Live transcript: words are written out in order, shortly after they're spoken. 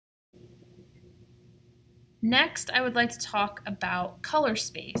Next, I would like to talk about color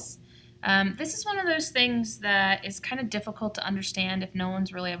space. This is one of those things that is kind of difficult to understand if no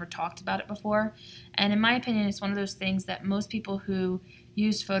one's really ever talked about it before. And in my opinion, it's one of those things that most people who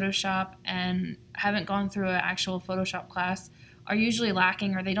use Photoshop and haven't gone through an actual Photoshop class are usually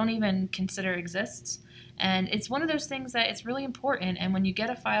lacking, or they don't even consider exists. And it's one of those things that it's really important. And when you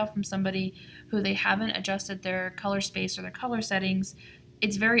get a file from somebody who they haven't adjusted their color space or their color settings,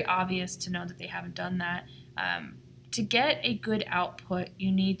 it's very obvious to know that they haven't done that. To get a good output, you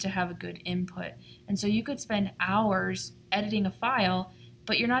need to have a good input. And so you could spend hours editing a file,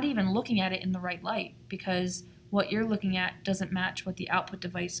 but you're not even looking at it in the right light because what you're looking at doesn't match what the output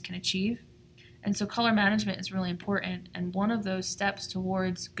device can achieve. And so color management is really important, and one of those steps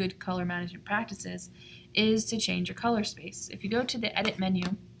towards good color management practices is to change your color space. If you go to the edit menu,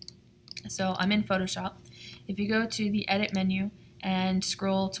 so I'm in Photoshop, if you go to the edit menu and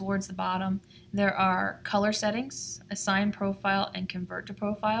scroll towards the bottom, there are color settings, assign profile, and convert to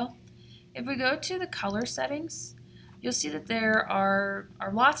profile. If we go to the color settings, you'll see that there are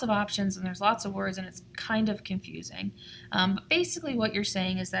lots of options and there's lots of words and it's kind of confusing. But basically what you're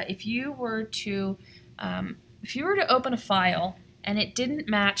saying is that if you were to open a file and it didn't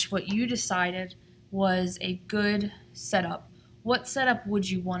match what you decided was a good setup, what setup would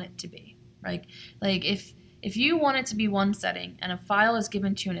you want it to be? Right? Like if you want it to be one setting and a file is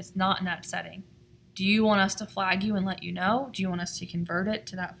given to you and it's not in that setting, do you want us to flag you and let you know? Do you want us to convert it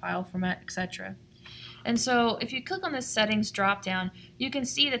to that file format, etc.? And so if you click on this settings drop down, you can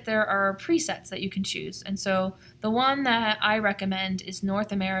see that there are presets that you can choose. And so the one that I recommend is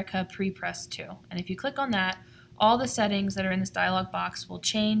North America Pre-Press 2. And if you click on that, all the settings that are in this dialog box will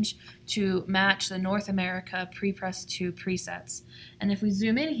change to match the North America Pre-Press 2 presets. And if we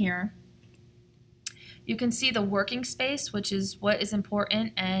zoom in here, you can see the working space, which is what is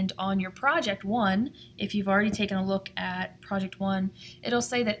important, and on your project 1, if you've already taken a look at project 1, it'll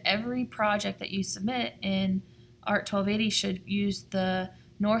say that every project that you submit in Art 1280 should use the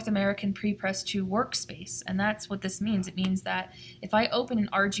North American Pre-Press 2 workspace, and that's what this means. It means that if I open an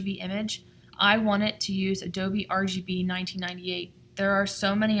RGB image, I want it to use Adobe RGB 1998. There are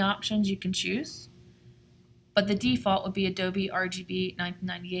so many options you can choose, but the default would be Adobe RGB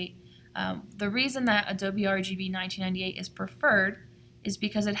 1998. The reason that Adobe RGB 1998 is preferred is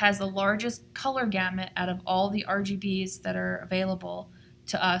because it has the largest color gamut out of all the RGBs that are available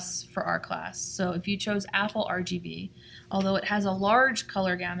to us for our class. So if you chose Apple RGB, although it has a large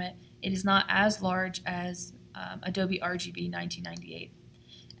color gamut, it is not as large as Adobe RGB 1998.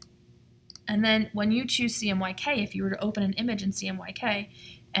 And then when you choose CMYK, if you were to open an image in CMYK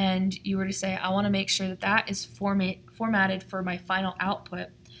and you were to say, I want to make sure that that is formatted for my final output,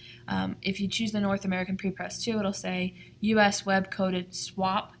 if you choose the North American Pre-Press 2, it'll say US Web Coded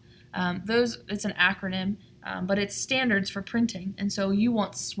SWAP. It's an acronym, but it's standards for printing, and so you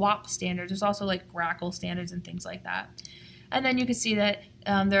want SWAP standards. There's also like Grackle standards and things like that. And then you can see that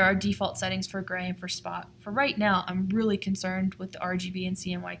there are default settings for gray and for spot. For right now, I'm really concerned with the RGB and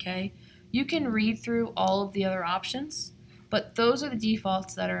CMYK. You can read through all of the other options, but those are the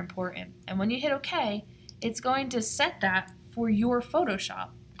defaults that are important. And when you hit OK, it's going to set that for your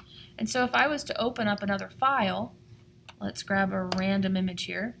Photoshop. And so if I was to open up another file, let's grab a random image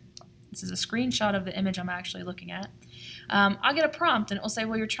here. This is a screenshot of the image I'm actually looking at. I'll get a prompt and it will say,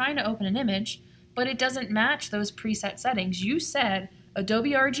 well, you're trying to open an image, but it doesn't match those preset settings. You said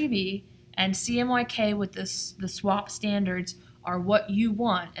Adobe RGB and CMYK with the swap standards are what you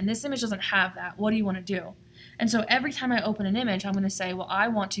want, and this image doesn't have that. What do you want to do? And so every time I open an image, I'm going to say, well, I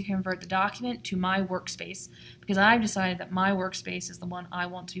want to convert the document to my workspace because I've decided that my workspace is the one I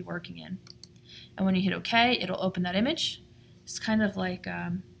want to be working in. And when you hit OK, it'll open that image. It's kind of like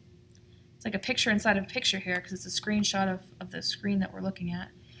it's like a picture inside of a picture here because it's a screenshot of the screen that we're looking at.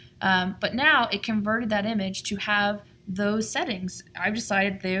 But now it converted that image to have those settings. I've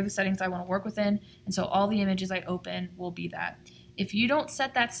decided they're the settings I want to work within, and so all the images I open will be that. If you don't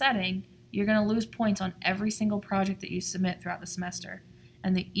set that setting, you're going to lose points on every single project that you submit throughout the semester.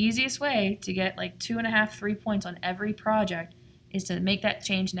 And the easiest way to get like 2.5, 3 points on every project is to make that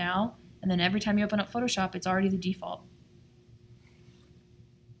change now, and then every time you open up Photoshop, it's already the default.